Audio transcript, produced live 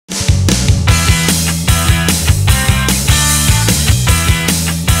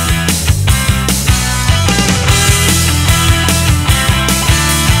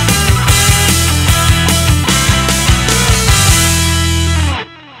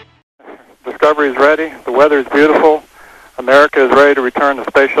Discovery is ready. The weather is beautiful. America is ready to return the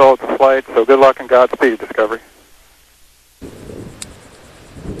space shuttle to flight. So good luck and Godspeed, Discovery.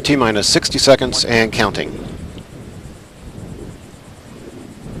 T-minus 60 seconds and counting.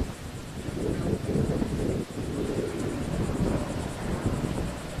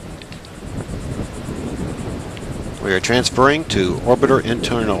 We are transferring to orbiter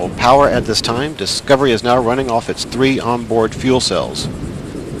internal power at this time. Discovery is now running off its 3 onboard fuel cells.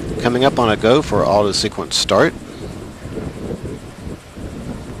 Coming up on a go for auto sequence start.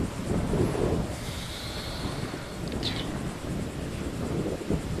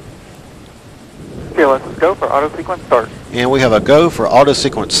 Okay, let's go for auto sequence start. And we have a go for auto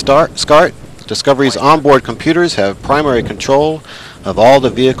sequence start. Discovery's onboard computers have primary control of all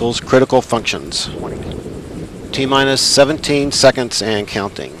the vehicle's critical functions. T-minus 17 seconds and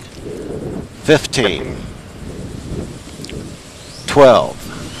counting. 15, 12,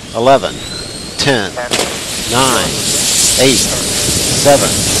 11, 10, 9, 8, 7,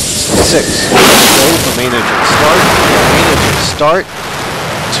 6. Go for main engine start. Main engine start.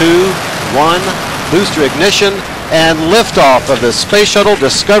 2, 1. Booster ignition and liftoff of the Space Shuttle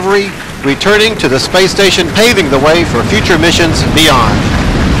Discovery, returning to the space station, paving the way for future missions beyond.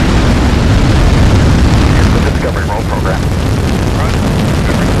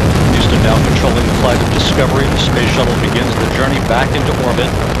 Now controlling the flight of Discovery, the Space Shuttle begins the journey back into orbit.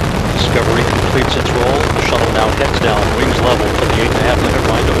 Discovery completes its roll. The shuttle now heads down, wings level, for the 8.5-minute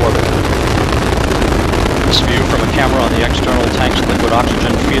ride to orbit. This view from a camera on the external tank's liquid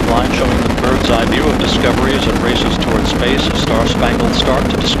oxygen feed line, showing the bird's eye view of Discovery as it races towards space, a star-spangled start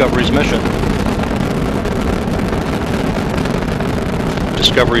to Discovery's mission.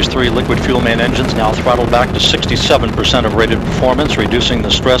 Discovery's 3 liquid fuel main engines now throttled back to 67% of rated performance, reducing the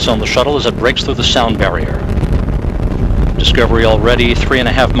stress on the shuttle as it breaks through the sound barrier. Discovery already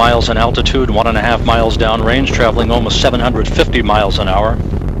 3.5 miles in altitude, 1.5 miles downrange, traveling almost 750 miles an hour.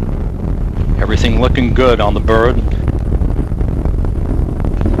 Everything looking good on the bird.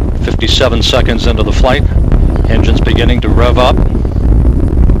 57 seconds into the flight, engines beginning to rev up.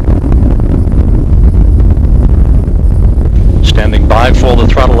 Standing by for the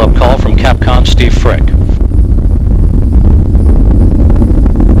throttle up call from Capcom Steve Frick.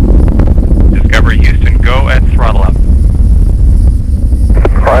 Discovery Houston, go at throttle up.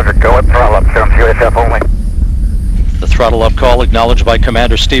 Roger, go at throttle up, sounds UHF only. The throttle up call acknowledged by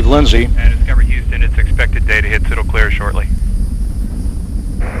Commander Steve Lindsay. And Discovery Houston, its expected data hits, it'll clear shortly.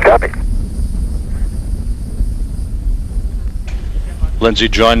 Copy. Lindsay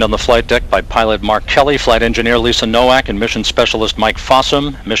joined on the flight deck by pilot Mark Kelly, flight engineer Lisa Nowak, and mission specialist Mike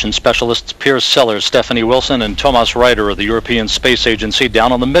Fossum, mission specialists Piers Sellers, Stephanie Wilson, and Thomas Ryder of the European Space Agency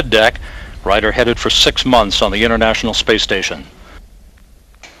down on the middeck. Ryder headed for 6 months on the International Space Station.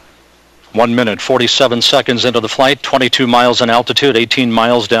 1 minute, 47 seconds into the flight, 22 miles in altitude, 18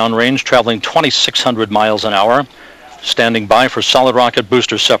 miles downrange, traveling 2,600 miles an hour. Standing by for solid rocket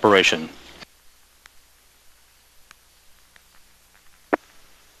booster separation.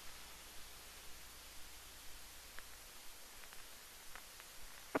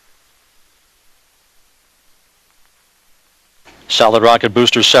 Solid rocket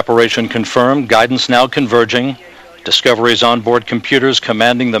booster separation confirmed, guidance now converging. Discovery's onboard computers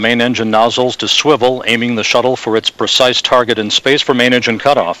commanding the main engine nozzles to swivel, aiming the shuttle for its precise target in space for main engine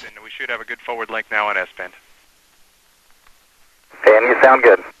cutoff. We should have a good forward link now on S-band. And you sound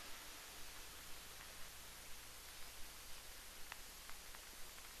good.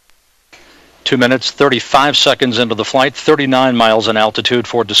 Two minutes, 35 seconds into the flight, 39 miles in altitude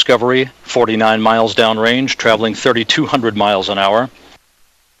for Discovery, 49 miles downrange, traveling 3,200 miles an hour.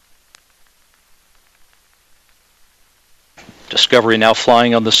 Discovery now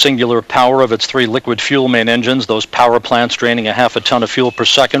flying on the singular power of its 3 liquid fuel main engines, those power plants draining a half a ton of fuel per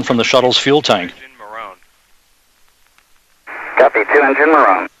second from the shuttle's fuel tank. Copy, 2 engine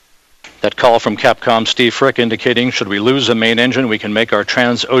Maroon. That call from Capcom Steve Frick indicating should we lose a main engine, we can make our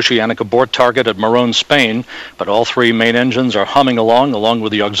transoceanic abort target at Morón, Spain, but all 3 main engines are humming along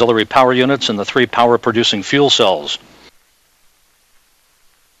with the auxiliary power units and the 3 power-producing fuel cells.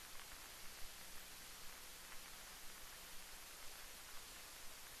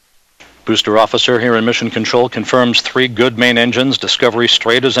 Booster officer here in Mission Control confirms 3 good main engines, Discovery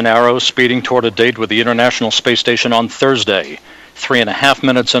straight as an arrow, speeding toward a date with the International Space Station on Thursday. 3.5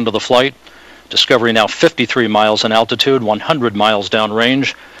 minutes into the flight, Discovery now 53 miles in altitude, 100 miles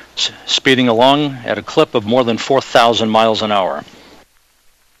downrange, speeding along at a clip of more than 4,000 miles an hour.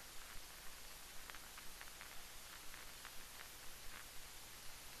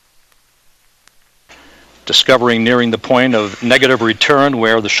 Discovery nearing the point of negative return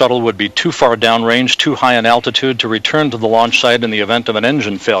where the shuttle would be too far downrange, too high in altitude to return to the launch site in the event of an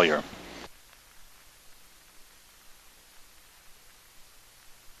engine failure.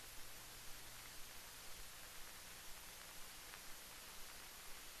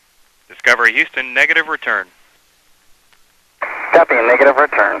 Discovery Houston, negative return. Copy, negative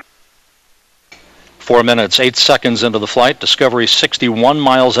return. 4 minutes, 8 seconds into the flight, Discovery 61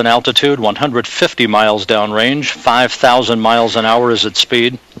 miles in altitude, 150 miles downrange, 5,000 miles an hour is its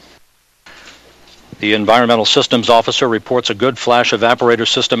speed. The Environmental Systems Officer reports a good flash evaporator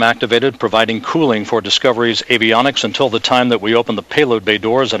system activated, providing cooling for Discovery's avionics until the time that we open the payload bay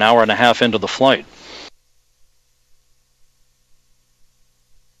doors an hour and a half into the flight.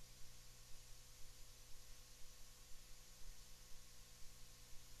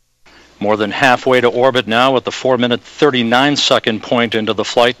 More than halfway to orbit now at the 4-minute 39-second point into the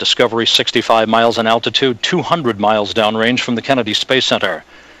flight. Discovery 65 miles in altitude, 200 miles downrange from the Kennedy Space Center.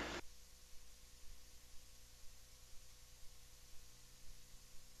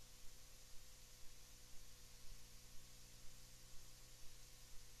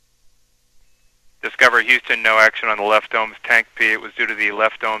 Discovery Houston, no action on the left dome's tank P. It was due to the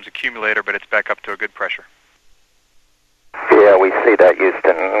left dome's accumulator, but it's back up to a good pressure. Yeah, we see that,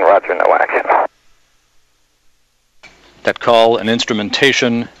 Houston. Roger, no action. That call, an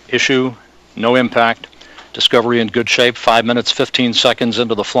instrumentation issue, no impact. Discovery in good shape, 5 minutes, 15 seconds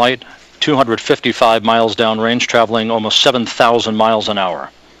into the flight, 255 miles downrange, traveling almost 7,000 miles an hour.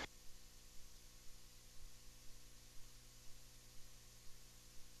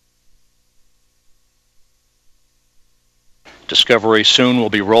 Discovery soon will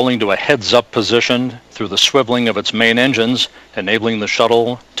be rolling to a heads-up position through the swiveling of its main engines, enabling the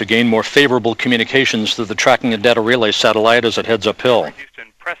shuttle to gain more favorable communications through the tracking and data relay satellite as it heads uphill.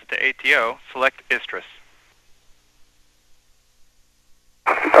 Houston, press to ATO, select ISTRIS.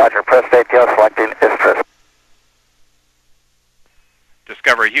 Roger, press ATO, selecting ISTRIS.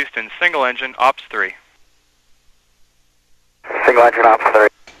 Discovery Houston, single engine, Ops 3. Single engine Ops 3.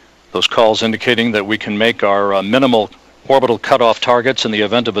 Those calls indicating that we can make our minimal orbital cutoff targets in the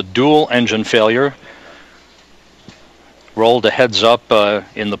event of a dual engine failure. Roll to heads up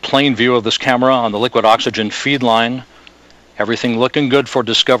in the plane view of this camera on the liquid oxygen feed line. Everything looking good for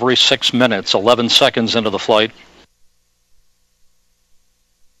Discovery, 6 minutes, 11 seconds into the flight.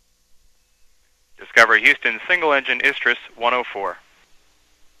 Discovery Houston, single engine ISTRIS 104.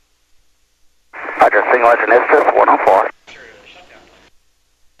 Roger, single engine ISTRIS 104.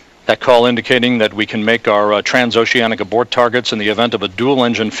 That call indicating that we can make our transoceanic abort targets in the event of a dual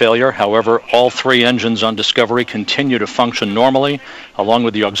engine failure. However, all 3 engines on Discovery continue to function normally, along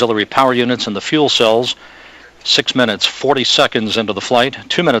with the auxiliary power units and the fuel cells. 6 minutes, 40 seconds into the flight,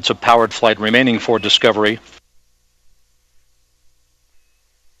 2 minutes of powered flight remaining for Discovery.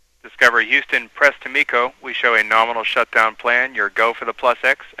 Discovery Houston, press to MECO. We show a nominal shutdown plan. Your go for the plus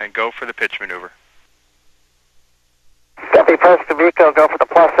X and go for the pitch maneuver. Copy, press to MECO, go for the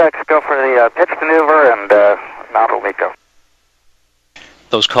plus X, go for the pitch maneuver, and nominal MECO.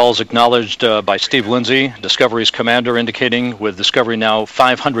 Those calls acknowledged by Steve Lindsay, Discovery's commander, indicating with Discovery now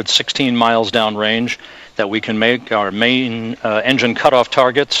 516 miles downrange that we can make our main engine cutoff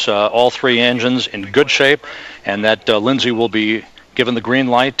targets, all 3 engines in good shape, and that Lindsay will be given the green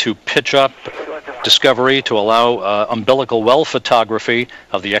light to pitch up Discovery to allow umbilical well photography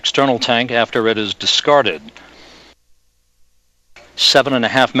of the external tank after it is discarded.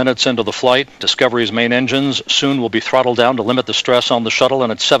 7.5 minutes into the flight, Discovery's main engines soon will be throttled down to limit the stress on the shuttle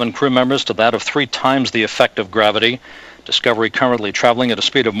and its 7 crew members to that of 3 times the effect of gravity. Discovery currently traveling at a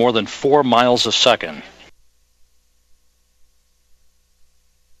speed of more than 4 miles a second.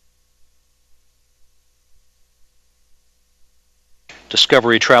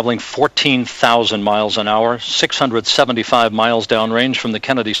 Discovery traveling 14,000 miles an hour, 675 miles downrange from the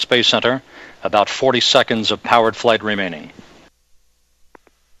Kennedy Space Center, about 40 seconds of powered flight remaining.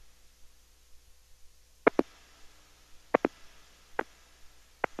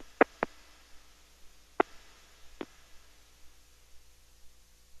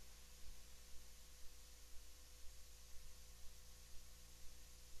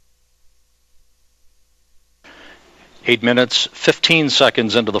 Eight minutes, 15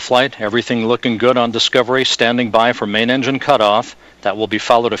 seconds into the flight, everything looking good on Discovery, standing by for main engine cutoff. That will be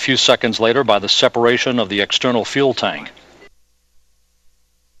followed a few seconds later by the separation of the external fuel tank.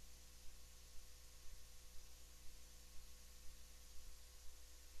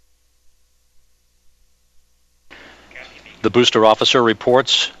 The booster officer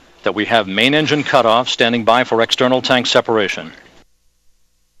reports that we have main engine cutoff, standing by for external tank separation.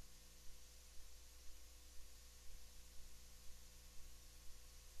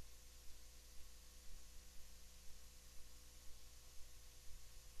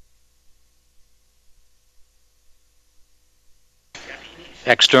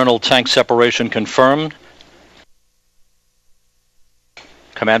 External tank separation confirmed.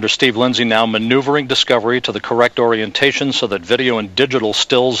 Commander Steve Lindsay now maneuvering Discovery to the correct orientation so that video and digital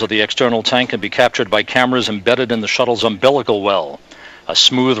stills of the external tank can be captured by cameras embedded in the shuttle's umbilical well. A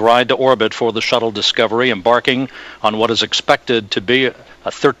smooth ride to orbit for the shuttle Discovery, embarking on what is expected to be a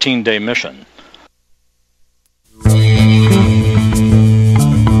 13-day mission.